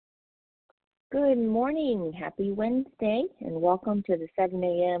Good morning. Happy Wednesday, and welcome to the 7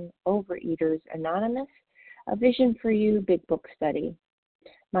 a.m. Overeaters Anonymous, a Vision for You Big Book Study.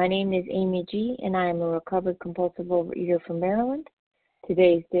 My name is Amy G., and I am a recovered compulsive overeater from Maryland.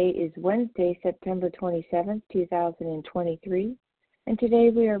 Today's date is Wednesday, September 27th, 2023, and today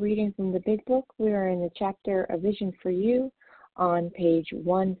we are reading from the Big Book. We are in the chapter A Vision for You on page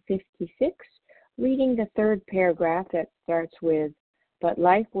 156, reading the third paragraph that starts with, "But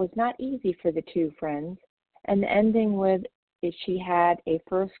life was not easy for the two friends," and ending with, "She had a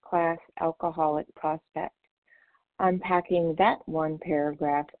first-class alcoholic prospect," unpacking that one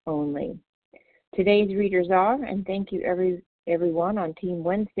paragraph only. Today's readers are, and thank you everyone on Team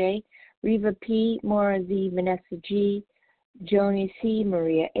Wednesday, Reva P., Maura Z., Vanessa G., Joni C.,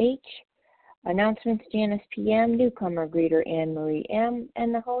 Maria H., announcements Janice PM, newcomer greeter Anne Marie M.,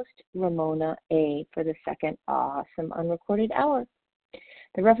 and the host Ramona A. for the second awesome unrecorded hour.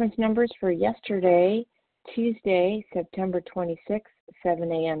 The reference numbers for yesterday, Tuesday, September 26th, 7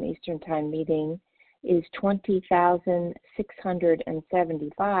 a.m. Eastern Time meeting is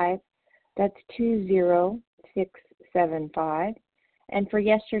 20,675. That's 20675. And for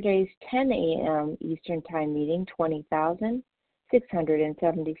yesterday's 10 a.m. Eastern Time meeting,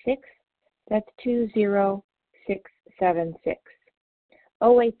 20,676. That's 20676.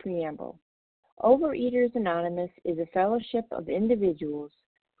 OA Preamble. Overeaters Anonymous is a fellowship of individuals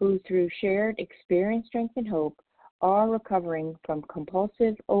who, through shared experience, strength, and hope, are recovering from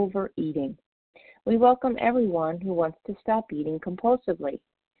compulsive overeating. We welcome everyone who wants to stop eating compulsively.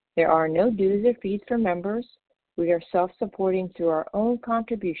 There are no dues or fees for members. We are self-supporting through our own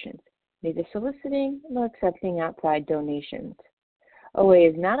contributions, neither soliciting nor accepting outside donations. OA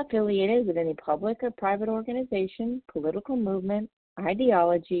is not affiliated with any public or private organization, political movement,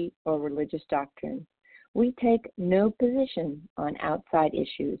 ideology, or religious doctrine. We take no position on outside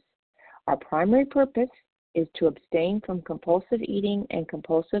issues. Our primary purpose is to abstain from compulsive eating and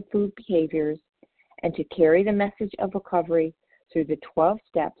compulsive food behaviors and to carry the message of recovery through the 12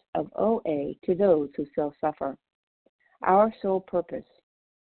 steps of OA to those who still suffer. Our sole purpose.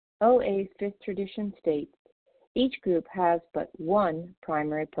 OA's fifth tradition states, each group has but one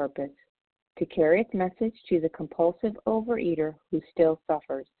primary purpose, to carry its message to the compulsive overeater who still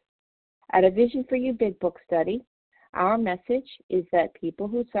suffers. At A Vision for You Big Book Study, our message is that people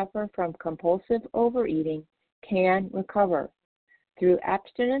who suffer from compulsive overeating can recover through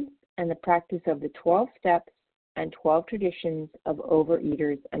abstinence and the practice of the 12 steps and 12 traditions of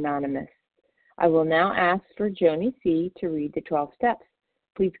Overeaters Anonymous. I will now ask for Joni C. to read the 12 steps.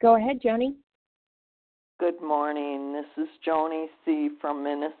 Please go ahead, Joni. Good morning. This is Joni C. from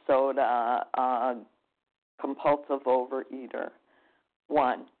Minnesota, compulsive overeater.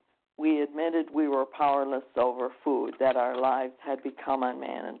 1. We admitted we were powerless over food, that our lives had become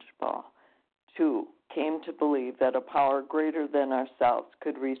unmanageable. 2. Came to believe that a power greater than ourselves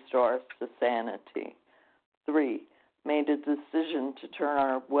could restore us to sanity. 3. Made a decision to turn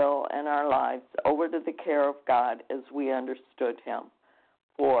our will and our lives over to the care of God as we understood Him.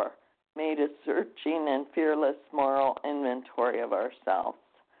 4. Made a searching and fearless moral inventory of ourselves.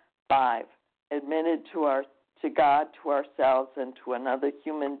 5. Admitted to God, to ourselves, and to another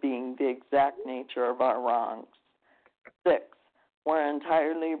human being the exact nature of our wrongs. 6. We're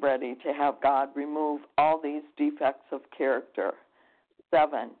entirely ready to have God remove all these defects of character.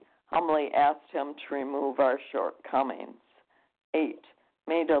 7. Humbly asked Him to remove our shortcomings. 8.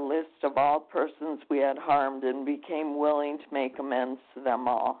 Made a list of all persons we had harmed and became willing to make amends to them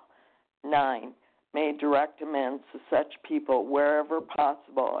all. 9. Made direct amends to such people wherever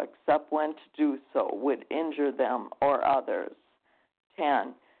possible, except when to do so would injure them or others.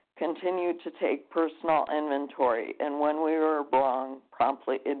 10. Continued to take personal inventory, and when we were wrong,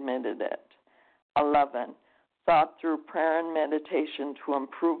 promptly admitted it. 11. Sought through prayer and meditation to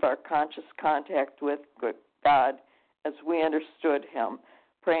improve our conscious contact with God as we understood Him,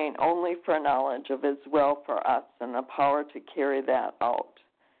 praying only for knowledge of His will for us and the power to carry that out.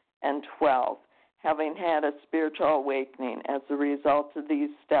 And 12. Having had a spiritual awakening as a result of these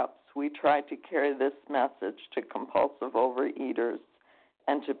steps, we try to carry this message to compulsive overeaters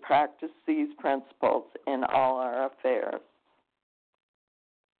and to practice these principles in all our affairs.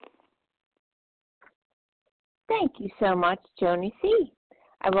 Thank you so much, Joni C.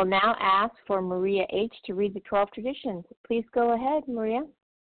 I will now ask for Maria H. to read the 12 traditions. Please go ahead, Maria.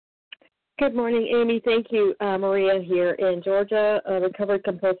 Good morning, Amy. Thank you. Maria here in Georgia, a recovered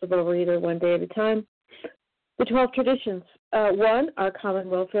compulsive overeater, one day at a time. The 12 traditions. 1, our common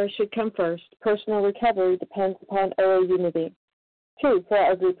welfare should come first. Personal recovery depends upon OA unity. 2, for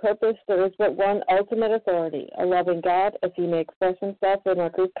our group purpose, there is but one ultimate authority, a loving God, as he may express himself in our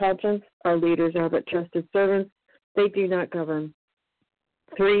group conscience. Our leaders are but trusted servants. They do not govern.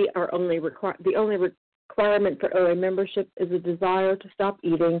 3, the only requirement for OA membership is a desire to stop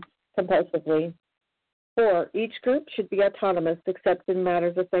eating compulsively. 4, each group should be autonomous except in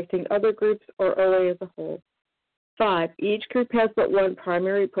matters affecting other groups or OA as a whole. 5, each group has but one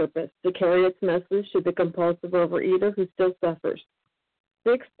primary purpose, to carry its message to the compulsive overeater who still suffers.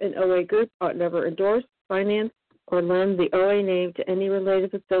 6, an OA group ought never endorse, finance, or lend the OA name to any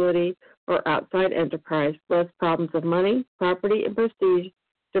related facility or outside enterprise, lest problems of money, property, and prestige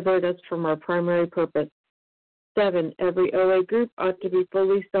divert us from our primary purpose. 7, every OA group ought to be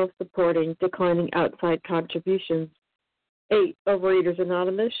fully self-supporting, declining outside contributions. 8, Overeaters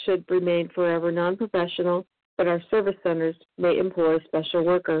Anonymous should remain forever non-professional, but our service centers may employ special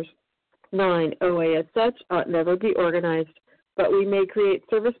workers. 9, OA as such ought never be organized, but we may create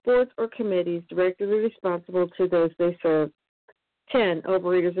service boards or committees directly responsible to those they serve. 10,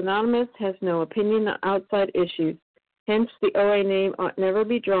 Overeaters Anonymous has no opinion on outside issues. Hence, the OA name ought never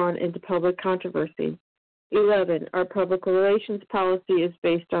be drawn into public controversy. 11, our public relations policy is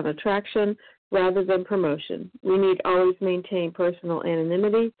based on attraction rather than promotion. We need always maintain personal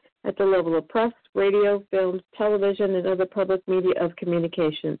anonymity at the level of press, radio, films, television, and other public media of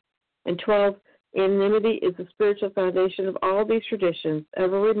communication. And 12, anonymity is the spiritual foundation of all these traditions,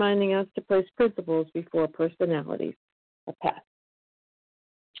 ever reminding us to place principles before personalities. A pass.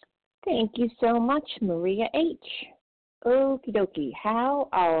 Thank you so much, Maria H. Okie dokie, how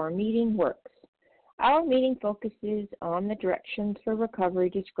our meeting works. Our meeting focuses on the directions for recovery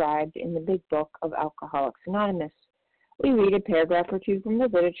described in the Big Book of Alcoholics Anonymous. We read a paragraph or two from the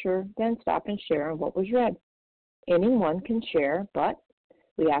literature, then stop and share on what was read. Anyone can share, but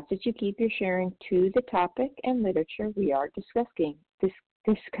we ask that you keep your sharing to the topic and literature we are discussing,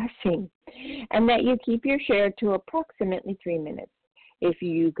 and that you keep your share to approximately 3 minutes. If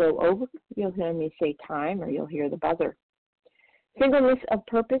you go over, you'll hear me say time or you'll hear the buzzer. Singleness of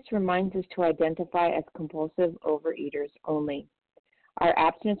purpose reminds us to identify as compulsive overeaters only. Our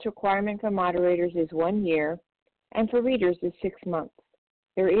abstinence requirement for moderators is 1 year, and for readers is 6 months.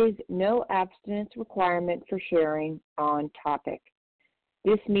 There is no abstinence requirement for sharing on topic.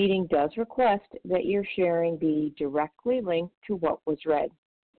 This meeting does request that your sharing be directly linked to what was read.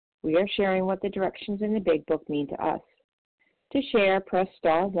 We are sharing what the directions in the Big Book mean to us. To share, press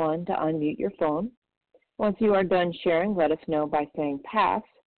star 1 to unmute your phone. Once you are done sharing, let us know by saying pass,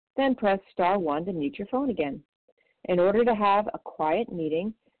 then press star 1 to mute your phone again. In order to have a quiet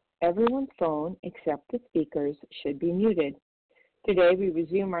meeting, everyone's phone except the speakers should be muted. Today we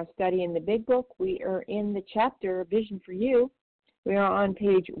resume our study in the Big Book. We are in the chapter Vision for You. We are on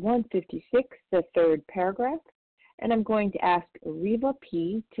page 156, the 3rd paragraph, and I'm going to ask Reva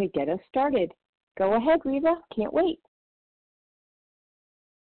P. to get us started. Go ahead, Reva. Can't wait.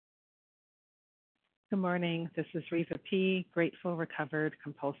 Good morning. This is Reva P., grateful, recovered,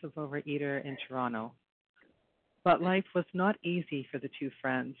 compulsive overeater in Toronto. But life was not easy for the two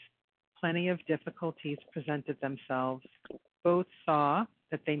friends. Plenty of difficulties presented themselves. Both saw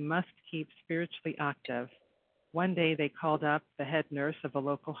that they must keep spiritually active. One day they called up the head nurse of a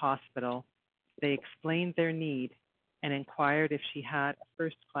local hospital. They explained their need and inquired if she had a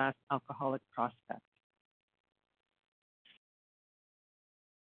first-class alcoholic prospect.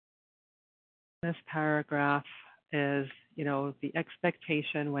 This paragraph is, the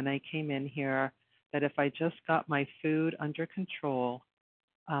expectation when I came in here that if I just got my food under control,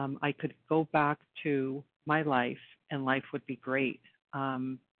 I could go back to my life and life would be great.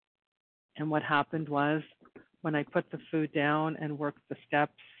 And what happened was when I put the food down and worked the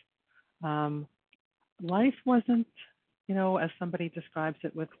steps, life wasn't, as somebody describes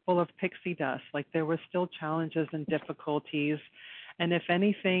it, with full of pixie dust. Like there were still challenges and difficulties. And if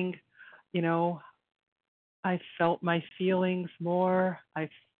anything, I felt my feelings more.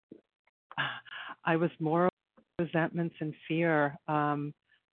 I was more resentments and fear.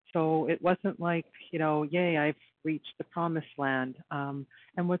 So it wasn't like, yay, I've reached the promised land. And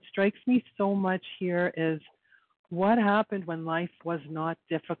what strikes me so much here is what happened when life was not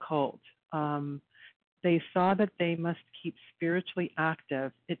difficult. They saw that they must keep spiritually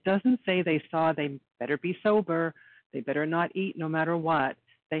active. It doesn't say they saw they better be sober, they better not eat no matter what.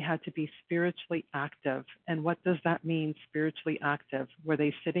 They had to be spiritually active. And what does that mean, spiritually active? Were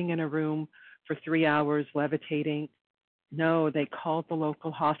they sitting in a room for 3 hours levitating? No, they called the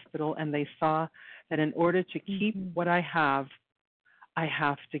local hospital and they saw that in order to keep what I have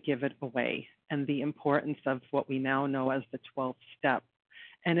to give it away. And the importance of what we now know as the 12th step.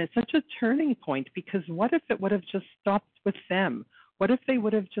 And it's such a turning point because what if it would have just stopped with them? What if they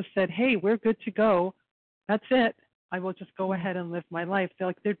would have just said, hey, we're good to go. That's it. I will just go ahead and live my life. They're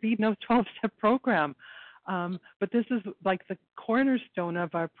like, there'd be no 12-step program. But this is like the cornerstone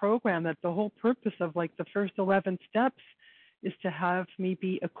of our program, that the whole purpose of like the first 11 steps is to have me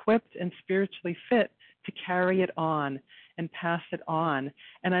be equipped and spiritually fit to carry it on and pass it on.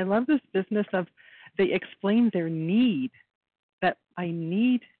 And I love this business of, they explain their need, that I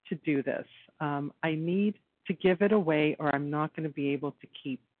need to do this. I need to give it away, or I'm not going to be able to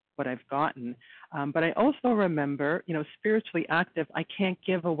keep what I've gotten. But I also remember, spiritually active, I can't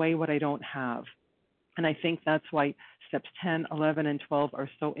give away what I don't have. And I think that's why steps 10, 11, and 12 are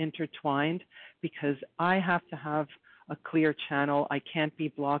so intertwined, because I have to have a clear channel. I can't be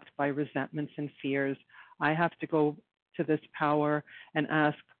blocked by resentments and fears. I have to go to this power and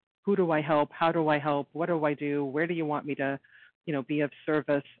ask, who do I help? How do I help? What do I do? Where do you want me to, be of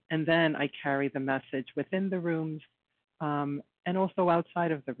service? And then I carry the message within the rooms, and also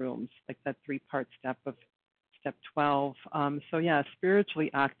outside of the rooms, like that 3-part step of step 12. So yeah,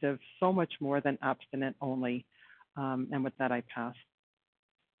 spiritually active, so much more than abstinent only. And with that, I pass.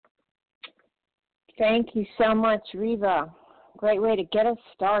 Thank you so much, Reva. Great way to get us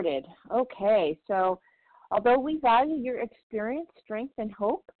started. Okay, so although we value your experience, strength, and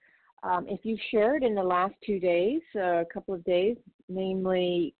hope, if you shared in the last 2 days, a couple of days,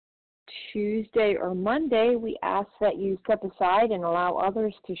 namely Tuesday or Monday, we ask that you step aside and allow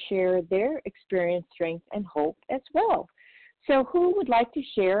others to share their experience, strength, and hope as well. So who would like to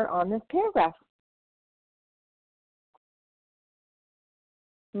share on this paragraph?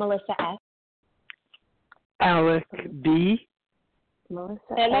 Melissa S. Alec B.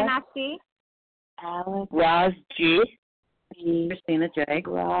 Melissa Elena S. C. Alex Roz G. B. Christina J.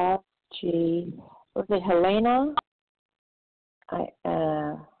 Roz G. Was it Helena?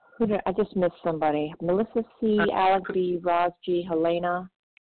 I just missed somebody. Melissa C. Alex B. Roz G. Helena.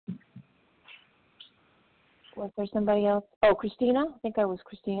 Was there somebody else? Oh, Christina. I think I was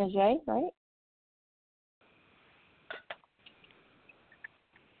Christina J. Right?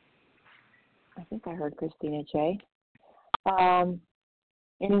 I think I heard Christina J.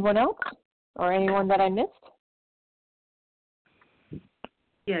 Anyone else? Or anyone that I missed?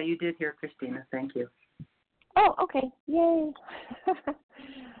 Yeah, you did hear Christina. Thank you. Oh, okay. Yay. I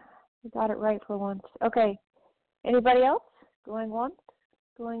got it right for once. Okay. Anybody else? Going once?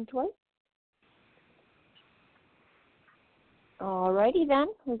 Going twice? All righty then.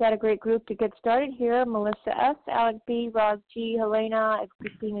 We've got a great group to get started here. Melissa S., Alex B., Roz G., Helena, and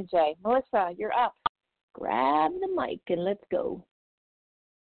Christina J. Melissa, you're up. Grab the mic and let's go.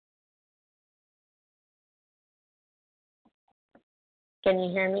 Can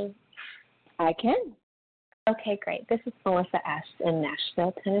you hear me? I can. Okay, great. This is Melissa S. in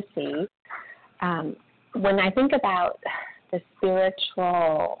Nashville, Tennessee. When I think about the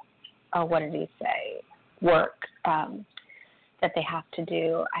spiritual, work that they have to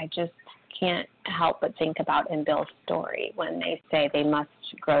do, I just can't help but think about in Bill's story when they say they must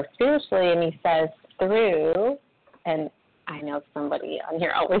grow spiritually, and he says through, and I know somebody on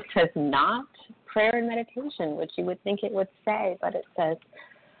here always says not prayer and meditation, which you would think it would say, but it says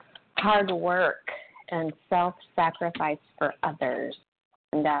hard work and self-sacrifice for others.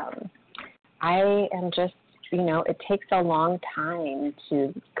 And I am just, it takes a long time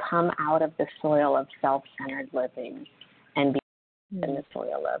to come out of the soil of self-centered living and be in the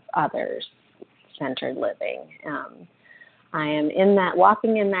soil of others-centered living. I am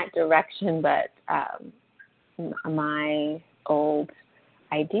walking in that direction, but my old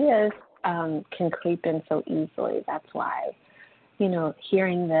ideas can creep in so easily. That's why,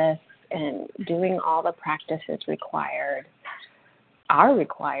 hearing this and doing all the practices are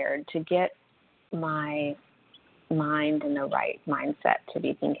required to get my mind in the right mindset to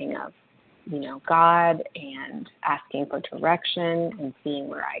be thinking of, God and asking for direction and seeing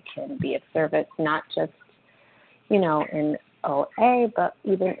where I can be of service, not just, in OA, but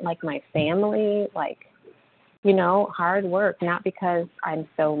even like my family, hard work, not because I'm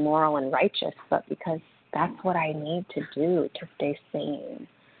so moral and righteous, but because that's what I need to do to stay sane.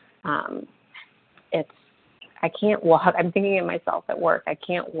 I can't walk. I'm thinking of myself at work. I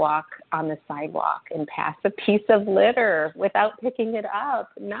can't walk on the sidewalk and pass a piece of litter without picking it up.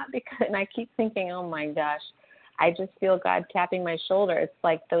 Not because, and I keep thinking, oh my gosh, I just feel God tapping my shoulder. It's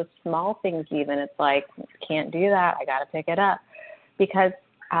like those small things even. It's like, can't do that. I got to pick it up because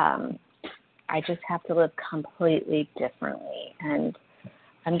I just have to live completely differently. And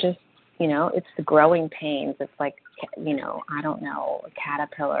I'm just, it's the growing pains. It's like, I don't know, a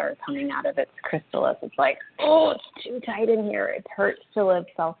caterpillar coming out of its chrysalis. It's like, oh, it's too tight in here. It hurts to live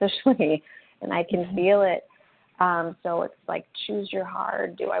selfishly, and I can feel it. So it's like, choose your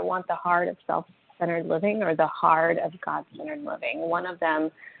hard. Do I want the hard of self-centered living or the hard of God-centered living? One of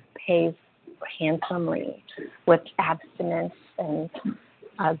them pays handsomely with abstinence and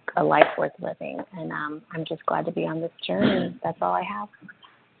a life worth living. And I'm just glad to be on this journey. That's all I have.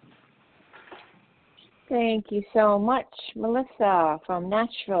 Thank you so much, Melissa from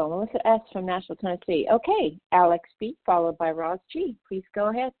Nashville. Melissa S. from Nashville, Tennessee. Okay, Alex B. followed by Roz G. Please go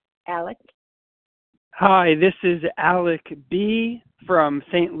ahead, Alec. Hi, this is Alec B. from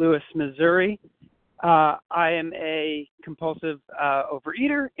St. Louis, Missouri. I am a compulsive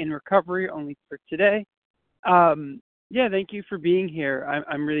overeater in recovery only for today. Thank you for being here.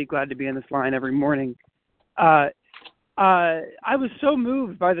 I'm really glad to be on this line every morning. I was so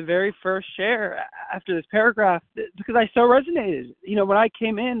moved by the very first share after this paragraph because I so resonated. You know, when I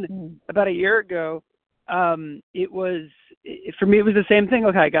came in about a year ago, for me, it was the same thing.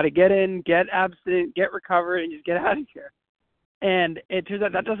 Okay, I got to get in, get abstinent, get recovered, and just get out of here. And it turns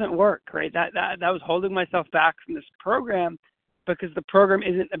out that doesn't work, right? That was holding myself back from this program because the program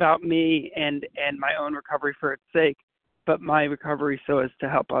isn't about me and my own recovery for its sake, but my recovery so as to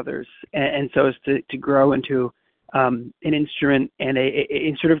help others and so as to grow into an instrument and a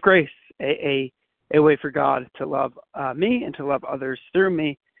instrument of grace, a way for God to love me and to love others through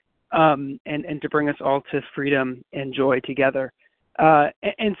me, and to bring us all to freedom and joy together.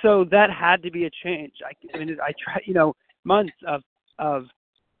 And so that had to be a change. I tried, months of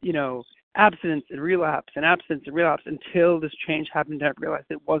abstinence and relapse until this change happened. I realized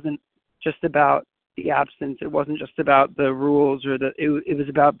it wasn't just about the abstinence. It wasn't just about the rules or it was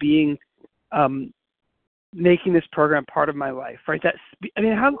about being, making this program part of my life, right?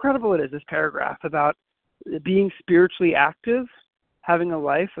 How incredible it is, this paragraph about being spiritually active, having a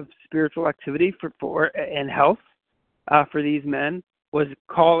life of spiritual activity for and health for these men was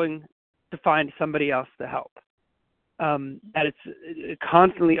calling to find somebody else to help. That it's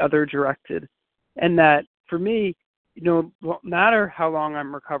constantly other directed, and that for me, no matter how long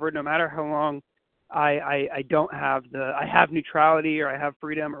I'm recovered, no matter how long I don't have I have neutrality or I have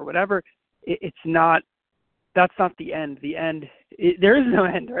freedom or whatever, that's not the end. The end, there is no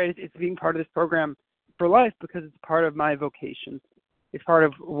end, right? It's being part of this program for life because it's part of my vocation. It's part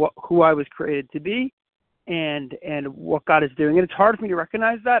of who I was created to be, and what God is doing. And it's hard for me to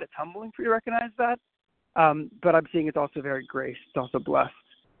recognize that. It's humbling for me to recognize that. But I'm seeing it's also very grace. It's also blessed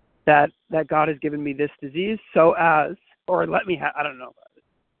that God has given me this disease let me have, I don't know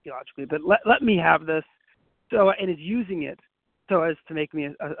theologically, but let me have this, and is using it so as to make me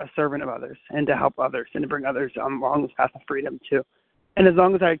a servant of others and to help others and to bring others along this path of freedom too. And as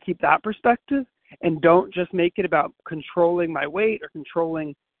long as I keep that perspective and don't just make it about controlling my weight or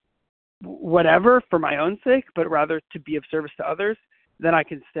controlling whatever for my own sake, but rather to be of service to others, then I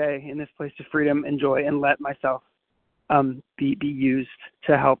can stay in this place of freedom and joy and let myself be used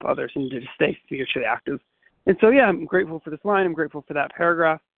to help others and to stay spiritually active. And so, I'm grateful for this line. I'm grateful for that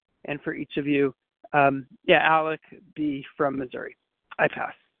paragraph and for each of you. Alec B. from Missouri. I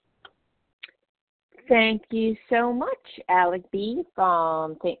pass. Thank you so much, Alec B.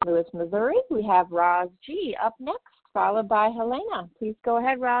 from St. Louis, Missouri. We have Roz G. up next, followed by Helena. Please go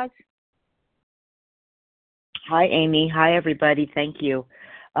ahead, Roz. Hi, Amy. Hi, everybody. Thank you.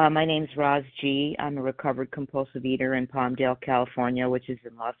 My name's Roz G. I'm a recovered compulsive eater in Palmdale, California, which is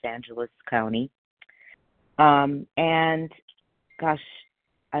in Los Angeles County. And gosh,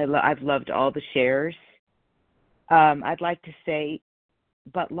 I've loved all the shares. I'd like to say,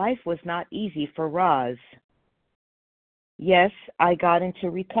 but life was not easy for Roz. Yes, I got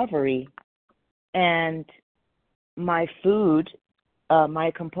into recovery, and my food,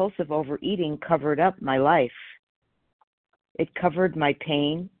 my compulsive overeating covered up my life. It covered my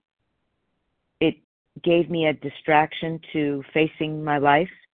pain. It gave me a distraction to facing my life.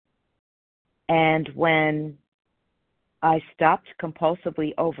 And when I stopped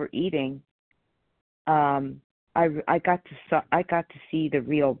compulsively overeating, I got to see the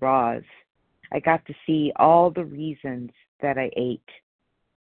real Roz. I got to see all the reasons that I ate,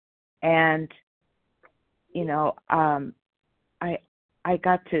 and I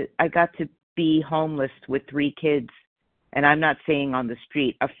got to be homeless with 3 kids, and I'm not saying on the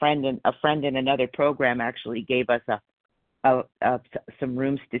street. A friend in another program actually gave us some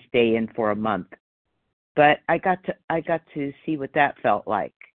rooms to stay in for a month. But I got to see what that felt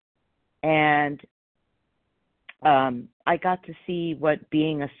like, and I got to see what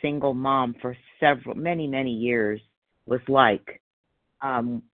being a single mom for many years was like,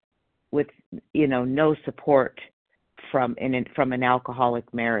 with no support from an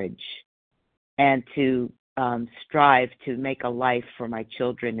alcoholic marriage, and to strive to make a life for my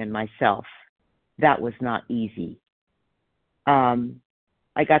children and myself. That was not easy.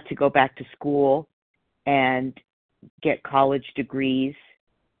 I got to go back to school and get college degrees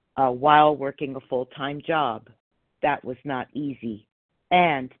while working a full-time job. That was not easy.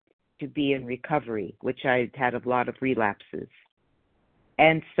 And to be in recovery, which I had a lot of relapses.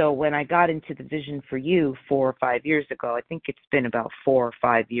 And so when I got into the Vision for You 4 or 5 years ago, I think it's been about 4 or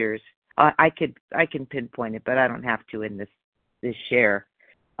 5 years. I can pinpoint it, but I don't have to in this share.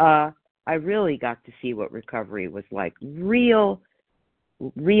 I really got to see what recovery was like. Real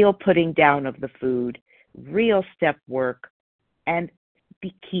putting down of the food, real step work, and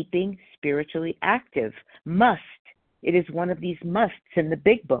be keeping spiritually active. Must. It is one of these musts in the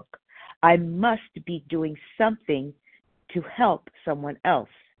big book. I must be doing something to help someone else.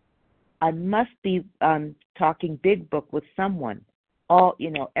 I must be talking big book with someone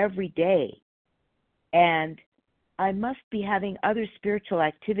every day. And I must be having other spiritual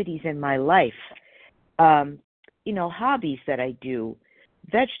activities in my life. Hobbies that I do.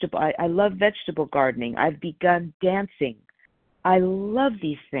 I love vegetable gardening. I've begun dancing. I love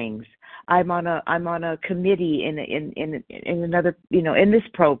these things. I'm on a committee in another, in this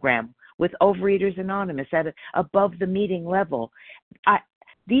program with Overeaters Anonymous at above the meeting level.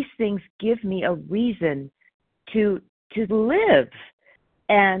 These things give me a reason to live.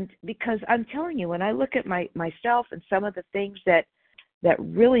 And because I'm telling you, when I look at myself and some of the things that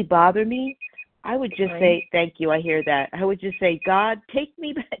really bother me, I would just say, thank you, I hear that. I would just say, God, take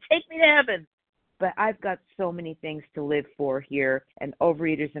me to heaven. But I've got so many things to live for here, and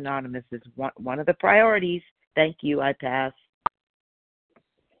Overeaters Anonymous is one of the priorities. Thank you, I pass.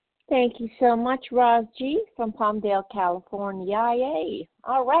 Thank you so much, Roz G. from Palmdale, California. Yay.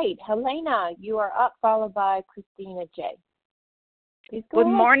 All right, Helena, you are up, followed by Christina J. Good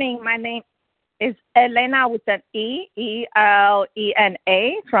morning. My name is Elena with an E-L-E-N-A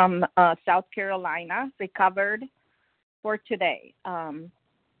from South Carolina, recovered for today. So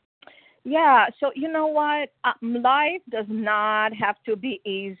you know what? Life does not have to be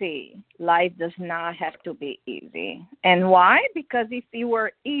easy. Life does not have to be easy. And why? Because if it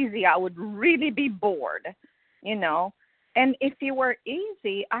were easy, I would really be bored, And if it were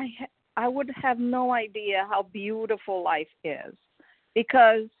easy, I would have no idea how beautiful life is.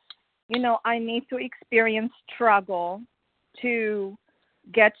 Because, I need to experience struggle to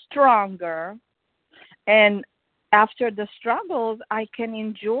get stronger. And after the struggles, I can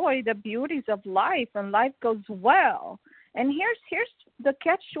enjoy the beauties of life, and life goes well. And here's the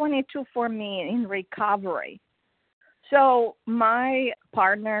catch-22 for me in recovery. So my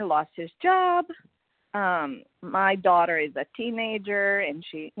partner lost his job. My daughter is a teenager, and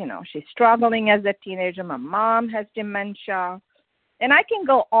she's struggling as a teenager. My mom has dementia. And I can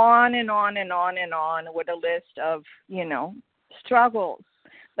go on and on and on and on with a list of, struggles.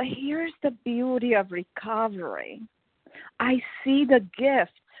 But here's the beauty of recovery. I see the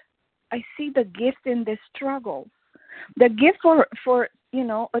gift. I see the gift in this struggle. The gift for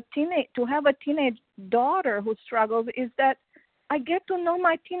to have a teenage daughter who struggles is that I get to know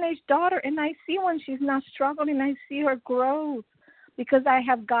my teenage daughter, and I see when she's not struggling, I see her growth. Because I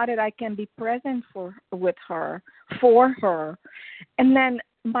have got it, I can be present for her. And then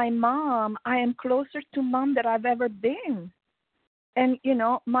my mom, I am closer to mom than I've ever been. And,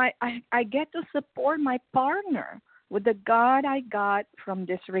 I get to support my partner with the God I got from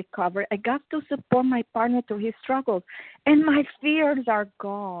this recovery. I got to support my partner through his struggles. And my fears are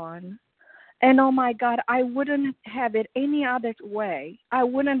gone. And, oh, my God, I wouldn't have it any other way. I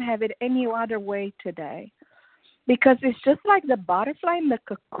wouldn't have it any other way today. Because it's just like the butterfly in the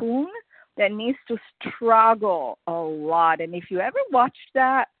cocoon that needs to struggle a lot. And if you ever watch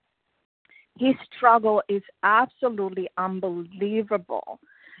that, his struggle is absolutely unbelievable.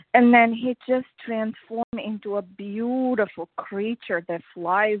 And then he just transforms into a beautiful creature that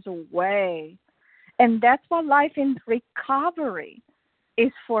flies away. And that's what life in recovery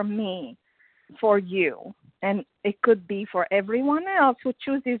is for me, for you. And it could be for everyone else who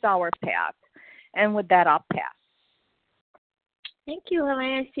chooses our path. And with that, I'll pass. Thank you,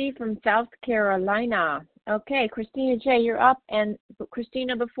 Helena C. from South Carolina. Okay, Christina J., you're up. And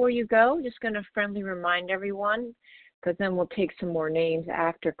Christina, before you go, just going to friendly remind everyone, because then we'll take some more names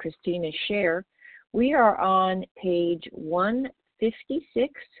after Christina's share. We are on page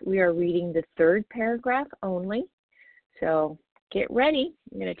 156. We are reading the third paragraph only. So get ready.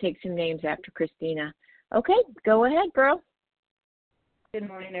 I'm going to take some names after Christina. Okay, go ahead, girl. Good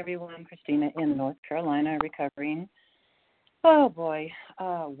morning, everyone. Christina in North Carolina, recovering. Oh, boy.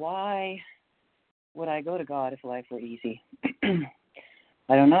 Why would I go to God if life were easy?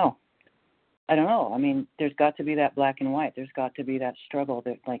 I don't know. I mean, there's got to be that black and white. There's got to be that struggle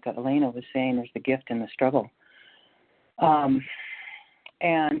that, like Elena was saying, there's the gift in the struggle.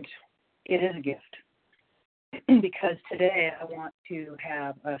 And it is a gift because today I want to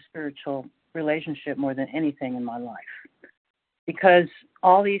have a spiritual relationship more than anything in my life, because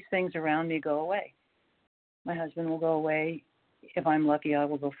all these things around me go away. My husband will go away. If I'm lucky, I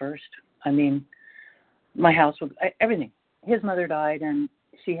will go first. I mean, my house will, everything. His mother died, and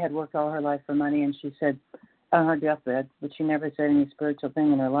she had worked all her life for money, and she said on her deathbed, but she never said any spiritual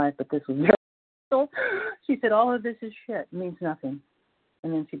thing in her life, but this was very spiritual. She said, all of this is shit. It means nothing.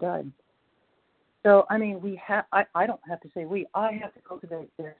 And then she died. So, I mean, I don't have to say we. I have to cultivate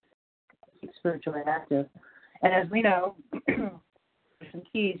this, keep spiritually active. And as we know, there's some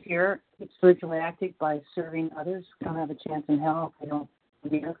keys here. Keep spiritually active by serving others. We don't have a chance in hell if we don't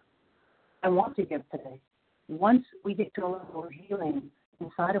give. I want to give today. Once we get to a level of healing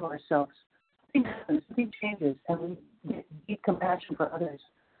inside of ourselves, something happens, something changes, and we get deep compassion for others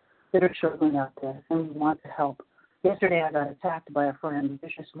that are struggling out there, and we want to help. Yesterday I got attacked by a friend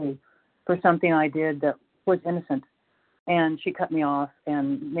viciously for something I did that was innocent, and she cut me off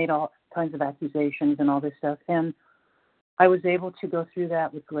and made all kinds of accusations and all this stuff, and I was able to go through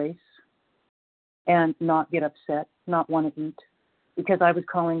that with grace and not get upset, not want to eat, because I was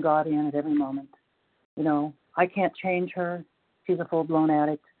calling God in at every moment. You know, I can't change her. She's a full-blown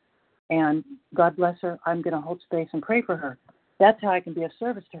addict, and God bless her. I'm going to hold space and pray for her. That's how I can be of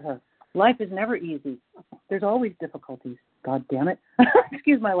service to her. Life is never easy. There's always difficulties. God damn it.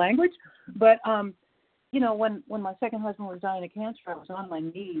 Excuse my language. But, you know, when my second husband was dying of cancer, I was on my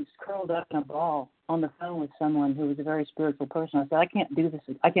knees, curled up in a ball on the phone with someone who was a very spiritual person. I said, I can't do this.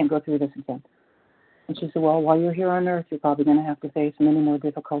 I can't go through this again. And she said, well, while you're here on earth, you're probably going to have to face many more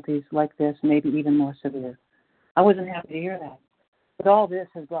difficulties like this, maybe even more severe. I wasn't happy to hear that. But all this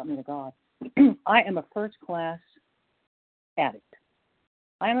has brought me to God. I am a first-class addict.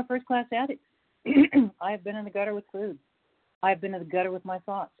 I am a first-class addict. I have been in the gutter with food. I have been in the gutter with my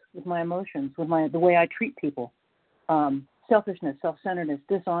thoughts, with my emotions, with the way I treat people. Selfishness, self-centeredness,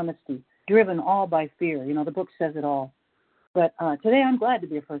 dishonesty, driven all by fear. You know, the book says it all. But today I'm glad to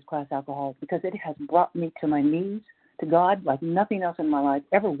be a first-class alcoholic because it has brought me to my knees, to God, like nothing else in my life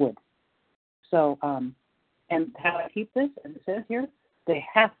ever would. So, and how I keep this, as it says here, they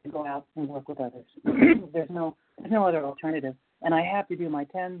have to go out and work with others. There's no other alternative. And I have to do my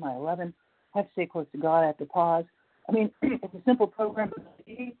 10, my 11. I have to stay close to God. I have to pause. I mean, it's a simple program, but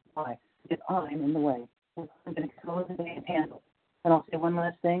why? Because I'm in the way. I'm going to close the day and handle. And I'll say one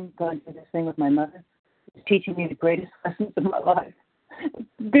last thing. God did this thing with my mother. It's teaching me the greatest lessons of my life. It's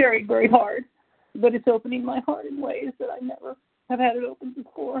very, very hard, but it's opening my heart in ways that I never have had it open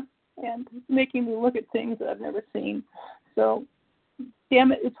before, and making me look at things that I've never seen. So,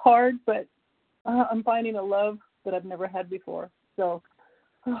 damn it, it's hard, but I'm finding a love that I've never had before. So,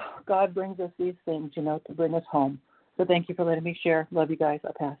 God brings us these things, you know, to bring us home. So thank you for letting me share. Love you guys.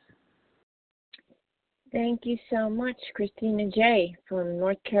 I pass. Thank you so much, Christina J. from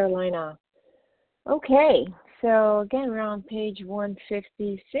North Carolina. Okay, so again, we're on page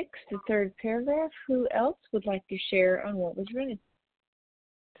 156, the third paragraph. Who else would like to share on what was read?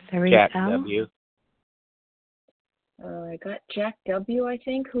 Jack W. I got Jack W., I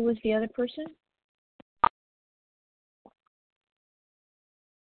think. Who was the other person?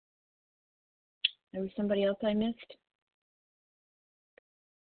 There was somebody else I missed.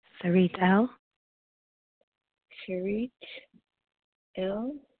 Sarit L. Sarit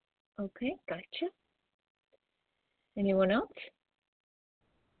L. Okay, gotcha. Anyone else?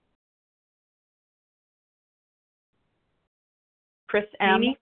 Chris M.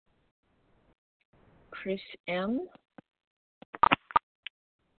 Chris M.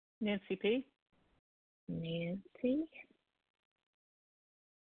 Nancy P. Nancy.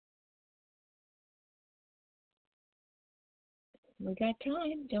 We got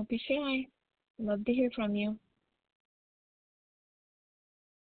time. Don't be shy. Love to hear from you.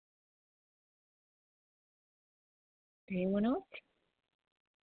 Anyone else?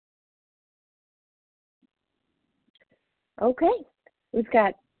 Okay. We've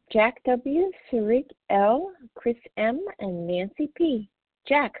got Jack W., Sarik L., Chris M., and Nancy P.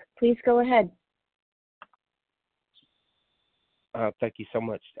 Jack, please go ahead. Thank you so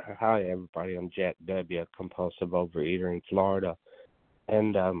much. Hi, everybody. I'm Jack W., a compulsive overeater in Florida.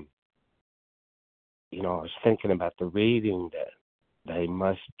 And, you know, I was thinking about the reading that they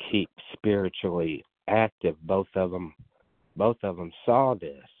must keep spiritually active. Both of them saw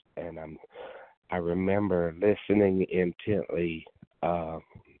this. And I remember listening intently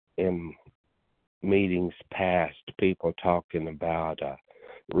in meetings past, people talking about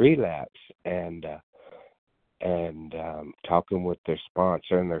relapse and talking with their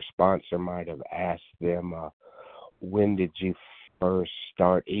sponsor, and their sponsor might have asked them, when did you first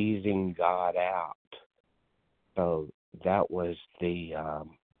start easing God out? So that was the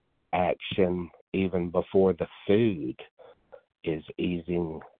action even before the food, is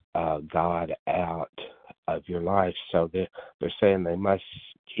easing God out of your life. So they're saying they must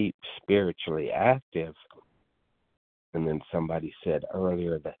keep spiritually active. And then somebody said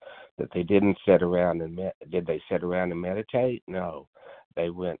earlier that they didn't sit around and did they sit around and meditate? No, they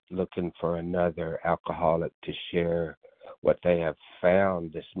went looking for another alcoholic to share what they have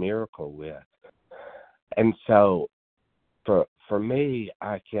found this miracle with. And so for me,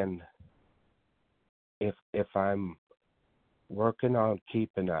 I can, if I'm working on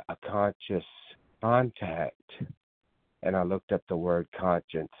keeping a conscious contact, and I looked up the word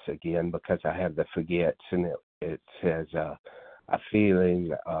conscience again because I have the forgets, and it says a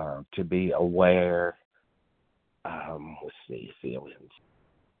feeling to be aware. Let's see, feelings.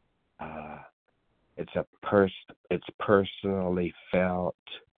 It's personally felt,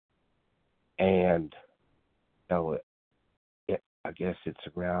 and so I guess it's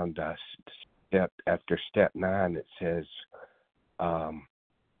around step after step 9. It says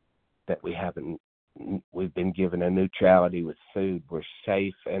that we've been given a neutrality with food. We're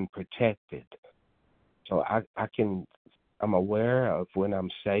safe and protected. So I'm aware of when I'm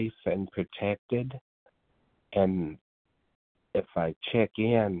safe and protected, and if I check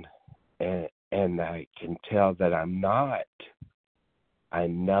in and I can tell that I'm not, I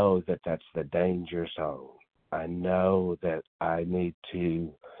know that that's the danger zone. I know that I need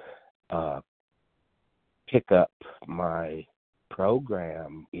to pick up my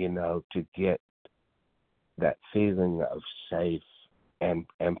program, to get that feeling of safe and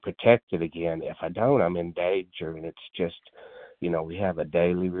protected again. If I don't, I'm in danger, and it's just, we have a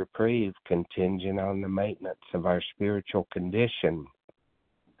daily reprieve contingent on the maintenance of our spiritual condition.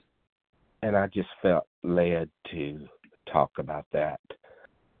 And I just felt led to talk about that.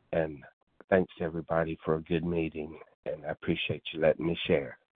 And thanks, everybody, for a good meeting, and I appreciate you letting me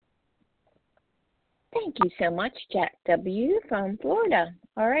share. Thank you so much, Jack W. from Florida.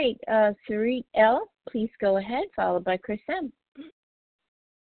 All right, Sarit L., please go ahead, followed by Chris M.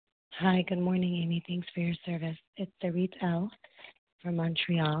 Hi, good morning, Amy. Thanks for your service. It's Sarit L. from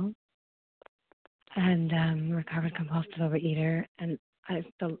Montreal, and recovered compulsive overeater. And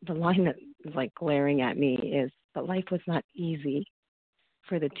the line that is like glaring at me is that life was not easy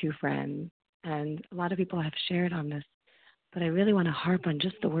for the two friends. And a lot of people have shared on this, but I really want to harp on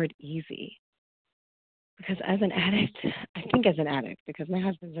just the word easy. Because as an addict, because my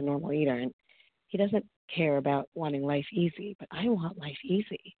husband's a normal eater, and he doesn't care about wanting life easy, but I want life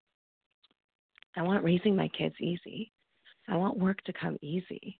easy. I want raising my kids easy. I want work to come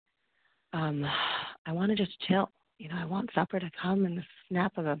easy. I want to just chill. I want supper to come in the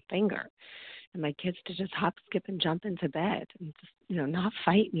snap of a finger, and my kids to just hop, skip, and jump into bed, and just, not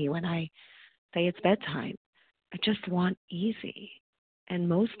fight me when I say it's bedtime. I just want easy. And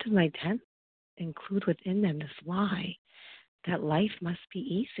most of my tenets include within them this lie that life must be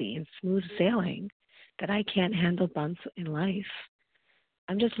easy and smooth sailing, that I can't handle bumps in life.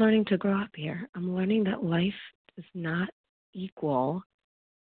 I'm just learning to grow up here. I'm learning that life does not equal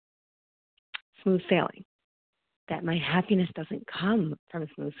smooth sailing, that my happiness doesn't come from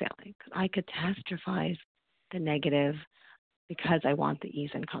smooth sailing. I catastrophize the negative because I want the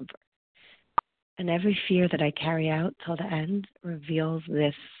ease and comfort. And every fear that I carry out till the end reveals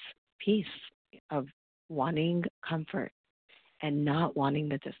this piece of wanting comfort and not wanting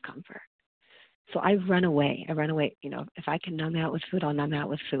the discomfort. So I run away. If I can numb out with food, I'll numb out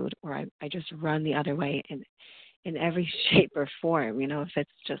with food, or I just run the other way in every shape or form, if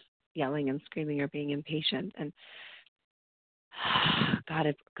it's just yelling and screaming or being impatient. And God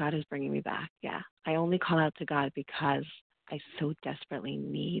is bringing me back. Yeah. I only call out to God because I so desperately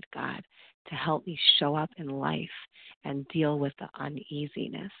need God to help me show up in life and deal with the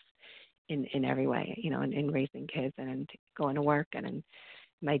uneasiness in every way, in raising kids and in going to work and in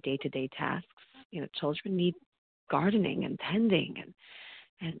my day-to-day tasks. Children need gardening and tending,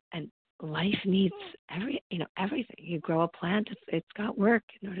 and life needs everything. You grow a plant, it's got work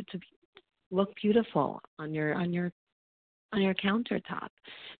in order to look beautiful on your countertop.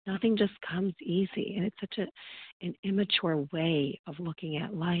 Nothing just comes easy, and it's such an immature way of looking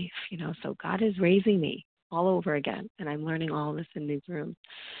at life. So God is raising me all over again, and I'm learning all this in these rooms.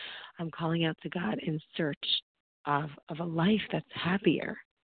 I'm calling out to God in search of a life that's happier,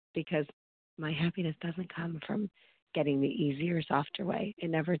 because my happiness doesn't come from getting the easier, softer way. It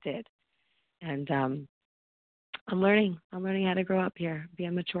never did. And I'm learning how to grow up here, be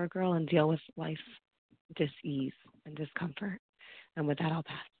a mature girl, and deal with life's dis-ease and discomfort. And with that, I'll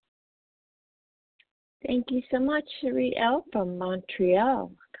pass. Thank you so much, Cherie L. from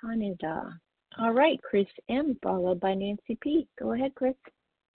Montreal, Canada. All right, Chris M. followed by Nancy P. Go ahead, Chris.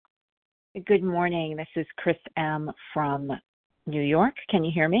 Good morning. This is Chris M. from New York. Can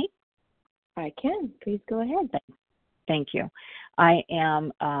you hear me? I can. Please go ahead. Thank you. I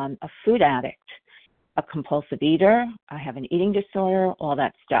am a food addict, a compulsive eater. I have an eating disorder, all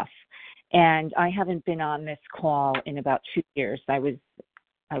that stuff. And I haven't been on this call in about 2 years. I was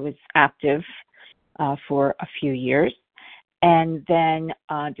active for a few years, and then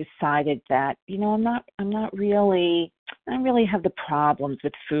decided that I don't really have the problems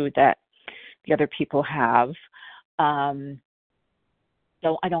with food that the other people have.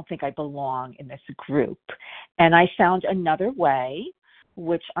 So I don't think I belong in this group. And I found another way,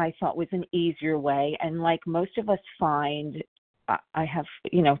 which I thought was an easier way. And like most of us find, I have,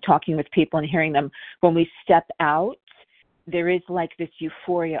 talking with people and hearing them, when we step out, there is like this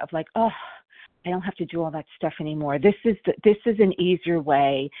euphoria of like, oh, I don't have to do all that stuff anymore. This is an easier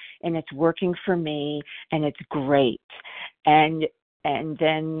way, and it's working for me, and it's great. And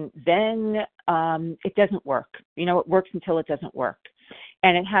then it doesn't work. It works until it doesn't work.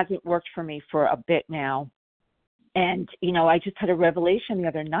 And it hasn't worked for me for a bit now. And, I just had a revelation the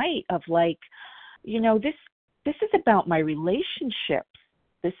other night of like, this is about my relationships.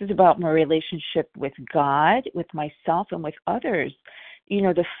 This is about my relationship with God, with myself, and with others.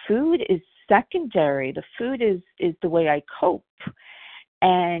 The food is secondary. The food is the way I cope.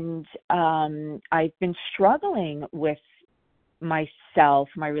 And I've been struggling with myself,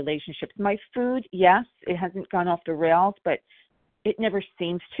 my relationships. My food, yes, it hasn't gone off the rails, but it never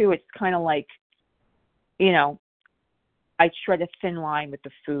seems to. It's kind of like, I tread a thin line with the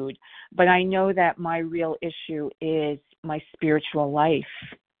food. But I know that my real issue is my spiritual life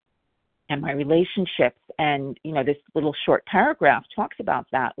and my relationships. And, this little short paragraph talks about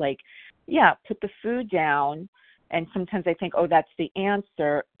that. Like, yeah, put the food down. And sometimes I think, oh, that's the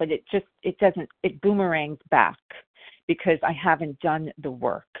answer. But it boomerangs back because I haven't done the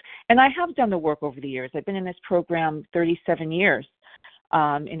work. And I have done the work over the years. I've been in this program 37 years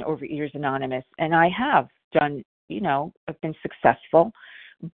in Overeaters Anonymous. And I have done, I've been successful.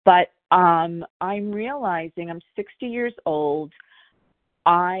 But I'm realizing I'm 60 years old.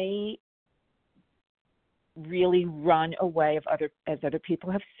 I really run away as other people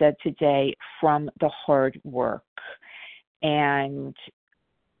have said today, from the hard work. And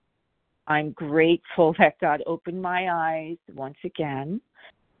I'm grateful that God opened my eyes once again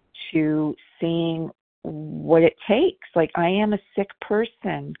to seeing what it takes. Like, I am a sick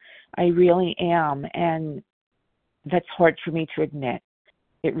person. I really am. And that's hard for me to admit.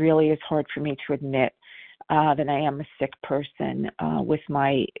 It really is hard for me to admit that I am a sick person with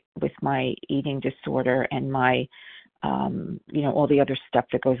my eating disorder and my, all the other stuff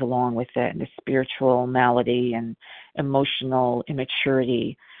that goes along with it, and the spiritual malady and emotional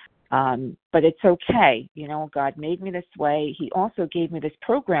immaturity. But it's okay. God made me this way. He also gave me this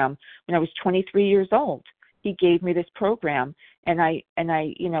program when I was 23 years old. He gave me this program, and I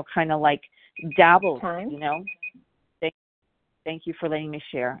kind of like dabbled, Thank you for letting me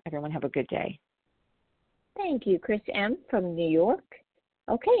share. Everyone have a good day. Thank you, Chris M. from New York.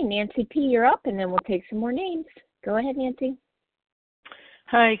 Okay, Nancy P., you're up, and then we'll take some more names. Go ahead, Nancy.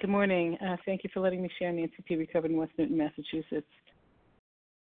 Hi, good morning. Thank you for letting me share. Nancy P., recovered in West Newton, Massachusetts.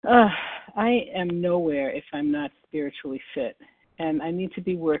 I am nowhere if I'm not spiritually fit, and I need to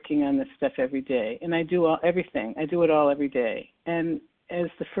be working on this stuff every day. And I do everything. I do it all every day. And as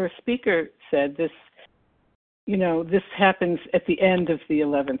the first speaker said, this happens at the end of the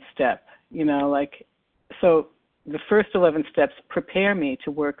 11th step. So the first 11 steps prepare me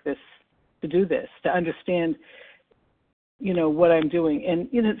to work this, to do this, to understand, what I'm doing. And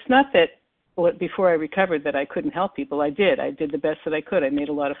it's not that before I recovered that I couldn't help people. I did the best that I could. I made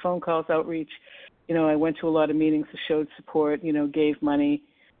a lot of phone calls, outreach. I went to a lot of meetings, showed support, gave money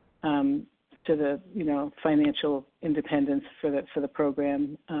to the, financial independence for the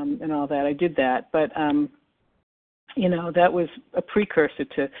program and all that. I did that. But, that was a precursor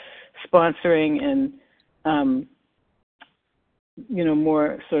to sponsoring and,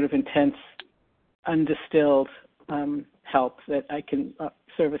 more sort of intense, undistilled help that I can,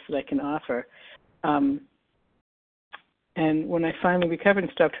 service that I can offer. And when I finally recovered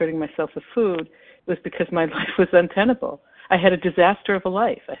and stopped hurting myself with food, it was because my life was untenable. I had a disaster of a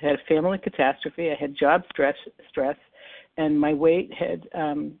life. I had a family catastrophe. I had job stress, and my weight had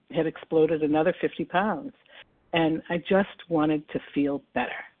exploded another 50 pounds. And I just wanted to feel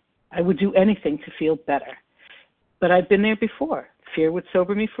better. I would do anything to feel better. But I'd been there before. Fear would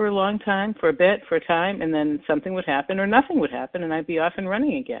sober me for a long time, for a bit, for a time, and then something would happen or nothing would happen, and I'd be off and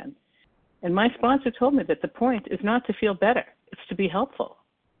running again. And my sponsor told me that the point is not to feel better. It's to be helpful.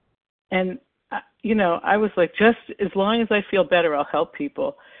 And, I was like, just as long as I feel better, I'll help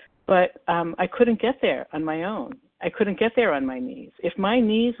people. But I couldn't get there on my own. I couldn't get there on my knees. If my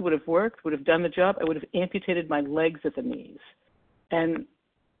knees would have worked, would have done the job, I would have amputated my legs at the knees. And,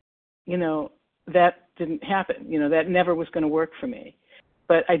 that didn't happen. That never was going to work for me.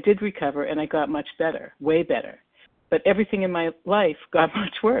 But I did recover, and I got much better, way better. But everything in my life got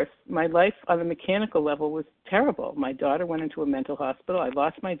much worse. My life on the mechanical level was terrible. My daughter went into a mental hospital. I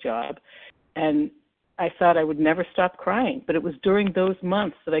lost my job. And I thought I would never stop crying. But it was during those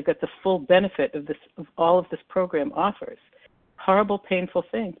months that I got the full benefit of all of this program offers. Horrible, painful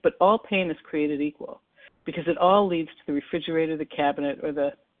things. But all pain is created equal because it all leads to the refrigerator, the cabinet, or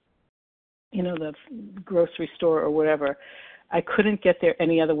the grocery store or whatever. I couldn't get there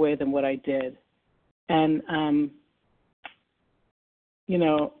any other way than what I did. And,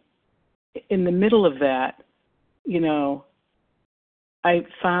 in the middle of that, I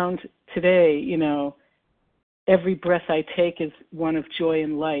found today, every breath I take is one of joy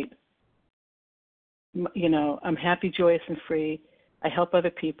and light. I'm happy, joyous, and free. I help other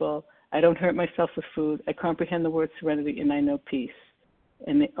people. I don't hurt myself with food. I comprehend the word serenity, and I know peace.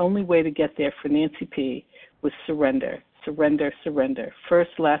 And the only way to get there for Nancy P. was surrender, surrender, surrender.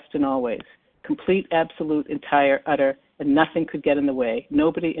 First, last, and always. Complete, absolute, entire, utter, and nothing could get in the way.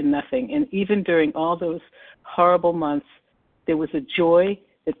 Nobody and nothing. And even during all those horrible months, there was a joy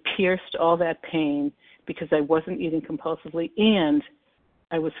that pierced all that pain because I wasn't eating compulsively, and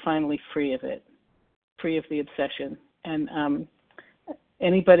I was finally free of it, free of the obsession. And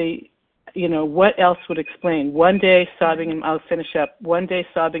anybody, what else would explain? One day sobbing, and I'll finish up, one day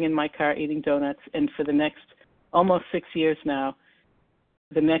sobbing in my car eating donuts, and for the next almost 6 years now,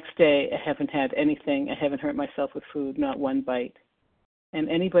 the next day I haven't had anything. I haven't hurt myself with food, not one bite. And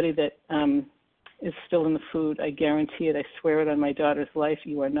anybody that is still in the food, I guarantee it, I swear it on my daughter's life,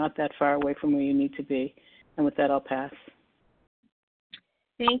 you are not that far away from where you need to be. And with that, I'll pass.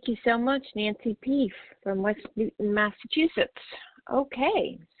 Thank you so much, Nancy P. from West Newton, Massachusetts.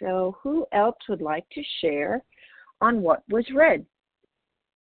 Okay, so who else would like to share on what was read?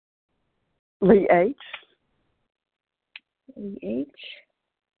 Lee H. Lee H.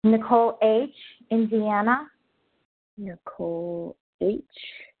 Nicole H. Indiana. Nicole H.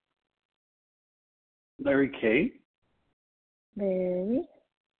 Larry K. Larry.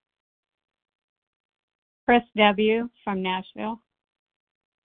 Chris W. from Nashville.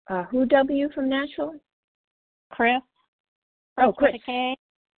 Who W from Nashville? Chris. Oh, Chris. With a K.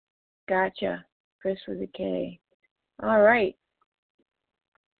 Gotcha. Chris with a K. All right.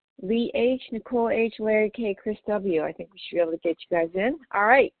 Lee H, Nicole H, Larry K, Chris W. I think we should be able to get you guys in. All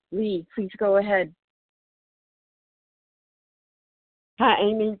right. Lee, please go ahead. Hi,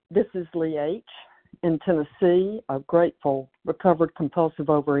 Amy. This is Lee H. in Tennessee, a grateful, recovered compulsive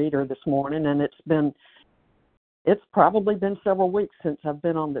overeater this morning, and it's probably been several weeks since I've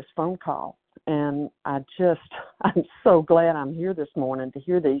been on this phone call. And I'm so glad I'm here this morning to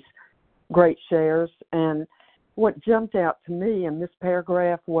hear these great shares. And what jumped out to me in this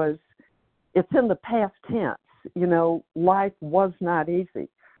paragraph was it's in the past tense. Life was not easy.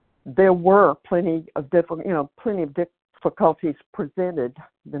 There were plenty of difficulties presented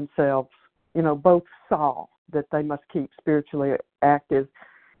themselves. Both saw that they must keep spiritually active.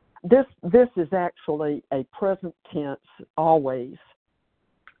 This is actually a present tense, always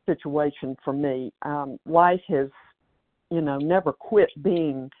situation for me. Life has, never quit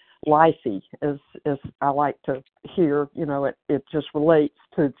being lifey, as I like to hear. It just relates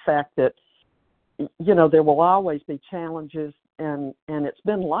to the fact that, there will always be challenges, and it's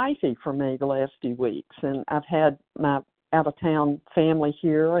been lifey for me the last few weeks. And I've had my out-of-town family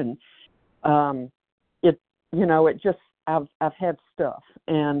here, and I've had stuff.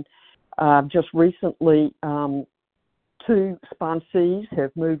 And just recently, 2 sponsees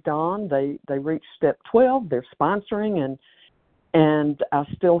have moved on. They reached step 12. They're sponsoring, and I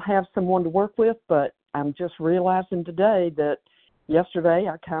still have someone to work with, but I'm just realizing today that yesterday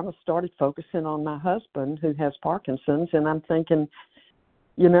I kind of started focusing on my husband who has Parkinson's, and I'm thinking,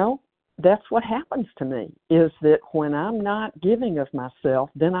 that's what happens to me, is that when I'm not giving of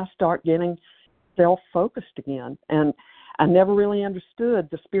myself, then I start getting self-focused again. And I never really understood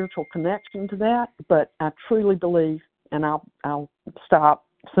the spiritual connection to that, but I truly believe, and I'll stop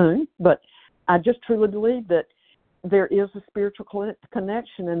soon, but I just truly believe that there is a spiritual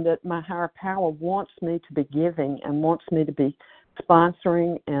connection, and that my higher power wants me to be giving and wants me to be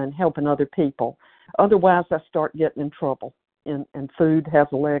sponsoring and helping other people. Otherwise, I start getting in trouble, and food has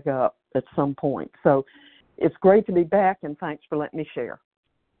a leg up at some point. So it's great to be back, and thanks for letting me share.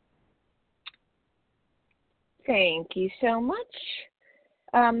 Thank you so much.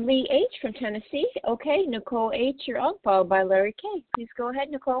 Lee H. from Tennessee. Okay, Nicole H., you're up, followed by Larry K. Please go ahead,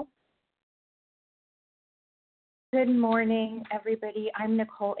 Nicole. Good morning, everybody. I'm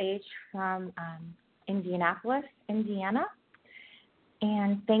Nicole H. from Indianapolis, Indiana.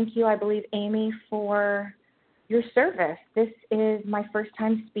 And thank you, I believe, Amy, for your service. This is my first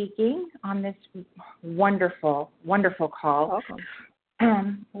time speaking on this wonderful, wonderful call.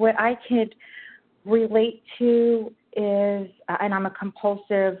 Welcome. What I could relate to is, and I'm a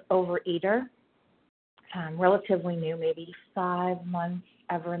compulsive overeater, relatively new, maybe 5 months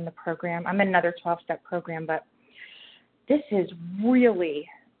ever in the program. I'm in another 12-step program, but this is really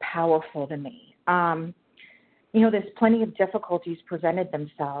powerful to me. There's plenty of difficulties presented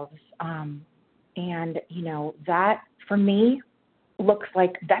themselves. And, that for me looks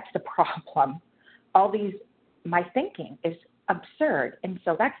like that's the problem. My thinking is absurd. And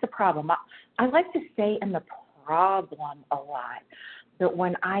so that's the problem. I like to say in the problem a lot, but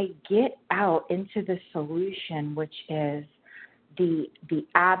when I get out into the solution, which is the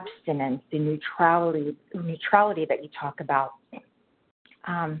abstinence, the neutrality that you talk about,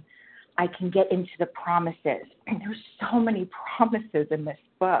 I can get into the promises. And there's so many promises in this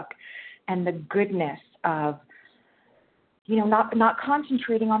book, and the goodness of, not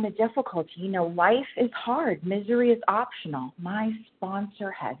concentrating on the difficulty. Life is hard. Misery is optional. My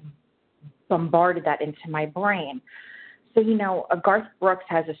sponsor has bombarded that into my brain. So, Garth Brooks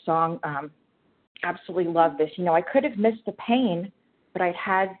has a song, absolutely love this. I could have missed the pain, but I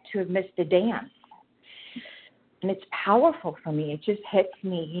had to have missed the dance. And it's powerful for me. It just hits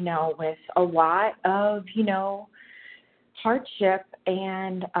me, with a lot of, hardship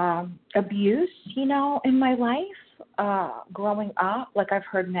and abuse, in my life growing up. Like I've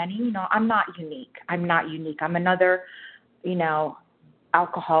heard many, I'm not unique. I'm another,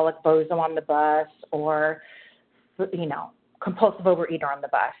 alcoholic bozo on the bus or, compulsive overeater on the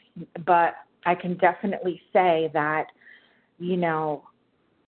bus. But I can definitely say that,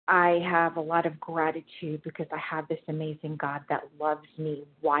 I have a lot of gratitude because I have this amazing God that loves me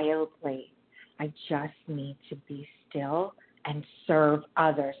wildly. I just need to be still and serve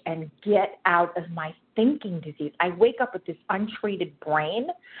others and get out of my thinking disease. I wake up with this untreated brain,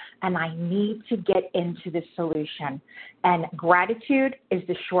 and I need to get into the solution. And gratitude is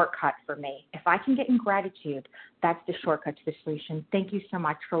the shortcut for me. If I can get in gratitude, that's the shortcut to the solution. Thank you so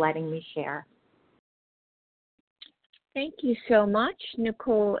much for letting me share. Thank you so much,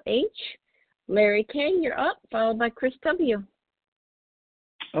 Nicole H. Larry K., you're up, followed by Chris W.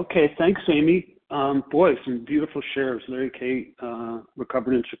 Okay, thanks, Amy. Boy, some beautiful shares. Larry K.,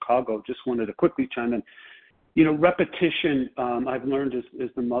 recovered in Chicago. Just wanted to quickly chime in. Repetition, I've learned is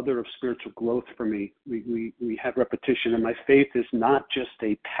the mother of spiritual growth for me. We have repetition, and my faith is not just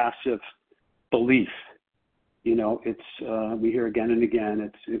a passive belief. It's we hear again and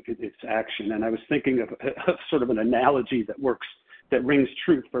again. It's action. And I was thinking of sort of an analogy that rings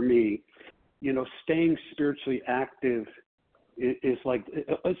true for me. Staying spiritually active is like,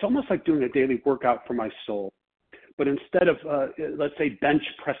 it's almost like doing a daily workout for my soul. But instead of, let's say, bench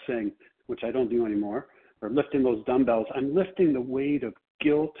pressing, which I don't do anymore, or lifting those dumbbells, I'm lifting the weight of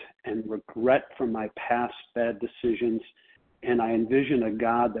guilt and regret from my past bad decisions. And I envision a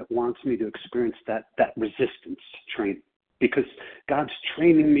God that wants me to experience that resistance training, because God's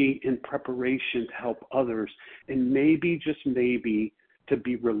training me in preparation to help others, and maybe, just maybe, to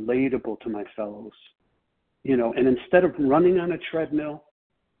be relatable to my fellows. And instead of running on a treadmill,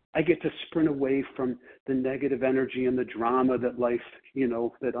 I get to sprint away from the negative energy and the drama that life,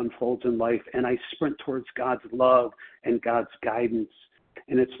 that unfolds in life, and I sprint towards God's love and God's guidance.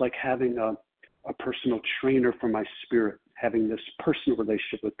 And it's like having a personal trainer for my spirit, having this personal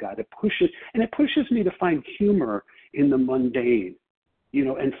relationship with God. It pushes me to find humor in the mundane,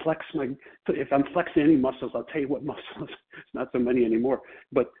 and flex if I'm flexing any muscles, I'll tell you what muscles, it's not so many anymore,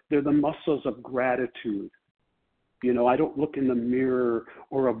 but they're the muscles of gratitude. I don't look in the mirror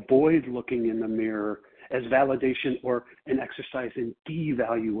or avoid looking in the mirror as validation or an exercise in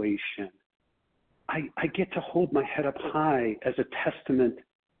devaluation. I get to hold my head up high as a testament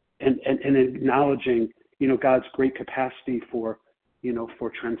and acknowledging, God's great capacity for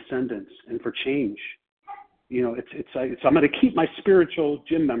transcendence and for change. I'm going to keep my spiritual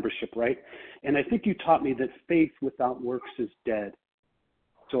gym membership, right? And I think you taught me that faith without works is dead.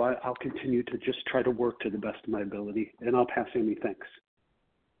 So I'll continue to just try to work to the best of my ability. And I'll pass, Amy. Thanks.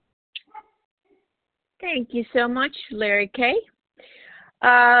 Thank you so much, Larry K.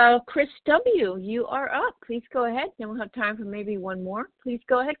 Chris W., you are up. Please go ahead. Then we'll have time for maybe one more. Please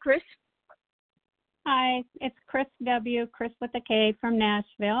go ahead, Chris. Hi, it's Chris W., Chris with a K from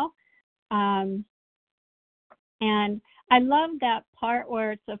Nashville. And I love that part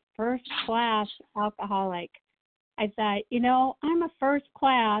where it's a first class alcoholic. I thought, I'm a first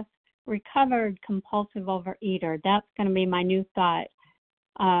class recovered compulsive overeater. That's going to be my new thought.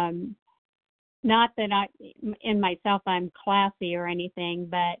 Not that in myself I'm classy or anything,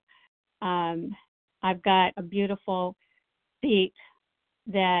 but I've got a beautiful seat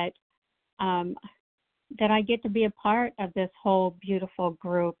that I get to be a part of this whole beautiful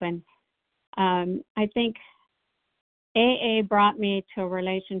group. And I think AA brought me to a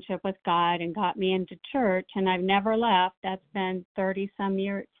relationship with God and got me into church, and I've never left. That's been 40-some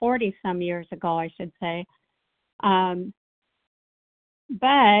years ago, I should say.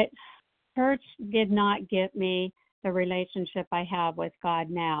 But church did not get me the relationship I have with God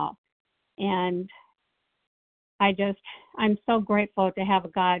now. And I'm so grateful to have a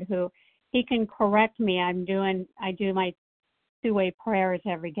God who He can correct me. I do my two-way prayers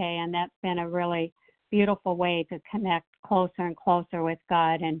every day, and that's been a really beautiful way to connect closer and closer with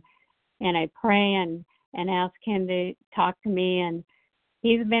God. And I pray and ask Him to talk to me. And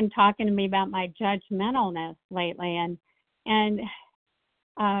He's been talking to me about my judgmentalness lately. And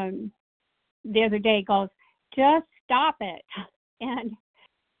the other day he goes, just stop it. And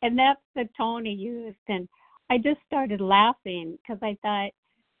that's the tone he used. And I just started laughing because I thought,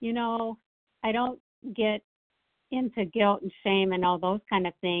 I don't get into guilt and shame and all those kind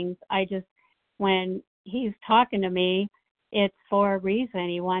of things. When He's talking to me, it's for a reason.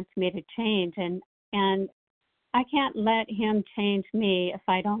 He wants me to change. And I can't let Him change me if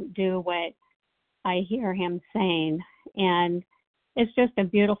I don't do what I hear Him saying. And it's just a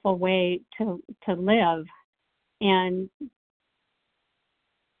beautiful way to live and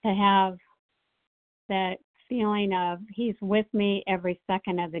to have that feeling of He's with me every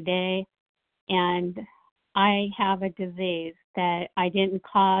second of the day. And I have a disease that I didn't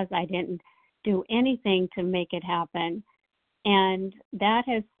cause. I didn't do anything to make it happen. And that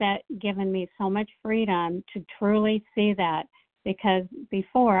has given me so much freedom to truly see that, because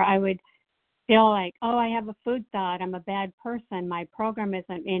before I would feel like, I have a food thought, I'm a bad person, my program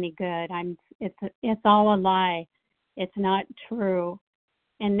isn't any good, it's all a lie, it's not true.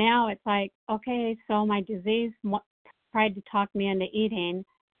 And now it's like, okay, so my disease tried to talk me into eating,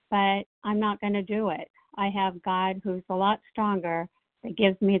 but I'm not going to do it. I have God who's a lot stronger that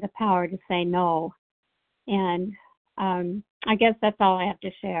gives me the power to say no. And I guess that's all I have to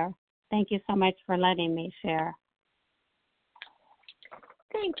share. Thank you so much for letting me share.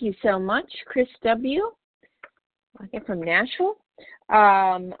 Thank you so much, Chris W. From Nashville,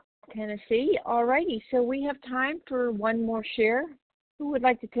 Tennessee. All righty, so we have time for one more share. Who would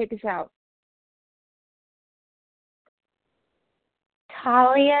like to take us out?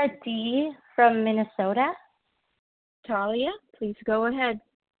 Talia D. from Minnesota. Talia, please go ahead.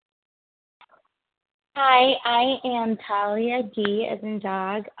 Hi, I am Talia D. as in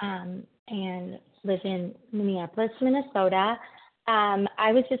dog, and live in Minneapolis, Minnesota.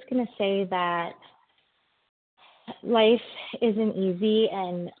 I was just going to say that life isn't easy,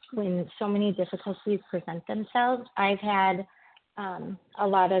 and when so many difficulties present themselves, I've had a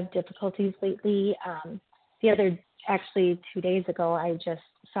lot of difficulties lately. Actually 2 days ago, I just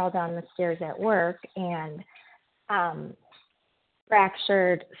fell down the stairs at work and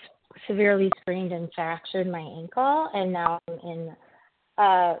severely sprained and fractured my ankle, and now I'm in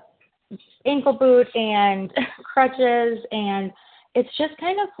ankle boot and crutches, and it's just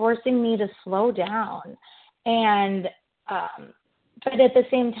kind of forcing me to slow down. And but at the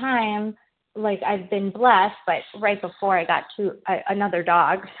same time, like, I've been blessed, but right before I got another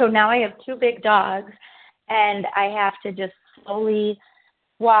dog, so now I have two big dogs, and I have to just slowly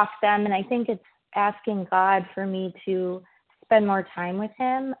walk them. And I think it's asking God for me to spend more time with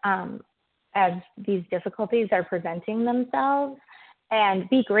Him as these difficulties are presenting themselves, and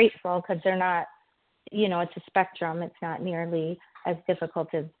be grateful, because they're not, it's a spectrum. It's not nearly as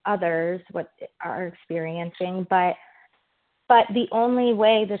difficult as others what are experiencing, but the only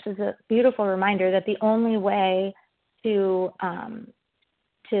way, this is a beautiful reminder that the only way to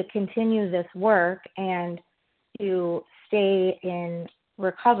continue this work and to stay in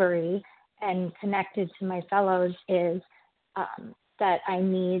recovery and connected to my fellows is that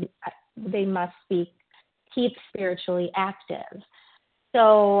they must keep spiritually active.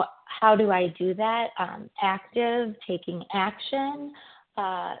 So how do I do that? Active, taking action.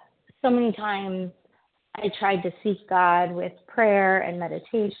 So many times I tried to seek God with prayer and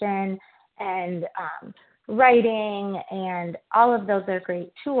meditation and writing, and all of those are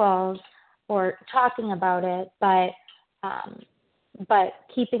great tools, or talking about it, but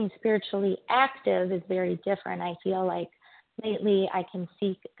keeping spiritually active is very different. I feel like lately I can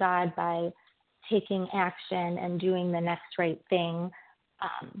seek God by taking action and doing the next right thing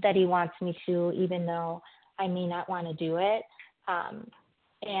that he wants me to, even though I may not want to do it.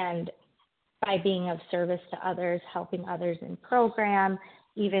 And by being of service to others, helping others in program,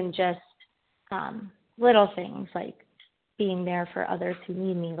 even just little things like being there for others who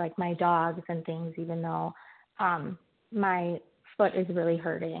need me, like my dogs and things, even though my foot is really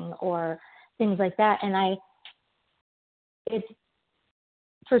hurting or things like that. And it's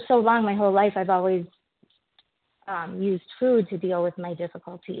for so long, my whole life, I've always used food to deal with my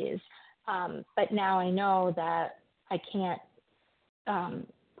difficulties. But now I know that I can't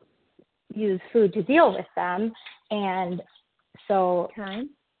use food to deal with them. And so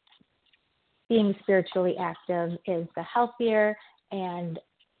being spiritually active is the healthier and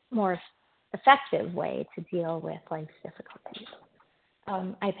more effective way to deal with life's difficulties.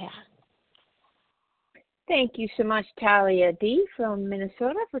 I pass. Thank you so much, Talia D. from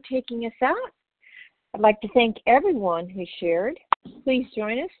Minnesota, for taking us out. I'd like to thank everyone who shared. Please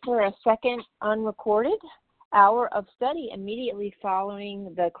join us for a second unrecorded hour of study immediately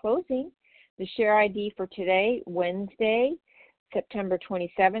following the closing. The share ID for today, Wednesday, September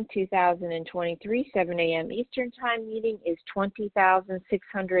 27, 2023, 7 a.m. Eastern Time meeting is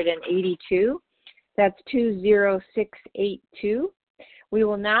 20,682. That's 20682. We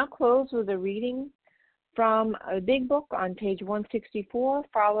will now close with a reading from a big book on page 164,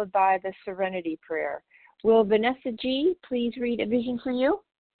 followed by the Serenity Prayer. Will Vanessa G. please read A Vision for You?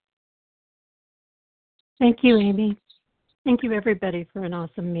 Thank you, Amy. Thank you, everybody, for an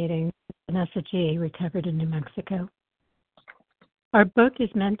awesome meeting. Vanessa G., recovered in New Mexico. Our book is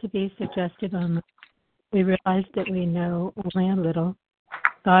meant to be suggestive only. We realize that we know only a little.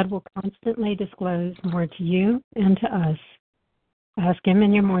 God will constantly disclose more to you and to us. Ask Him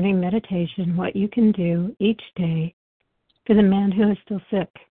in your morning meditation what you can do each day for the man who is still sick.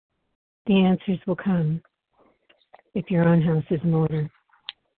 The answers will come if your own house is in order.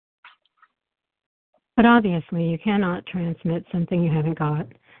 But obviously, you cannot transmit something you haven't got.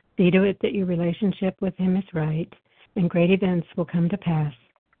 See to it that your relationship with Him is right, and great events will come to pass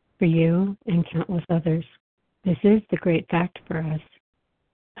for you and countless others. This is the great fact for us.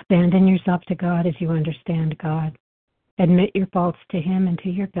 Abandon yourself to God as you understand God. Admit your faults to Him and to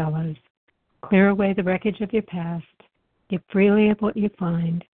your fellows. Clear away the wreckage of your past. Give freely of what you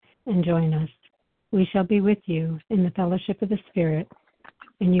find, and join us. We shall be with you in the fellowship of the Spirit,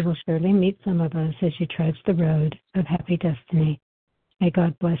 and you will surely meet some of us as you trudge the road of happy destiny. May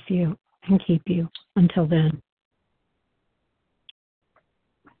God bless you and keep you until then.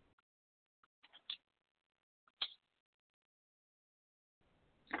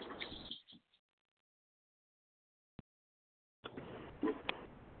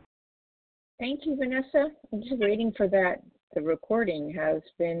 Thank you, Vanessa. I'm just waiting for that. The recording has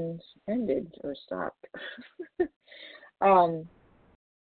been ended or stopped.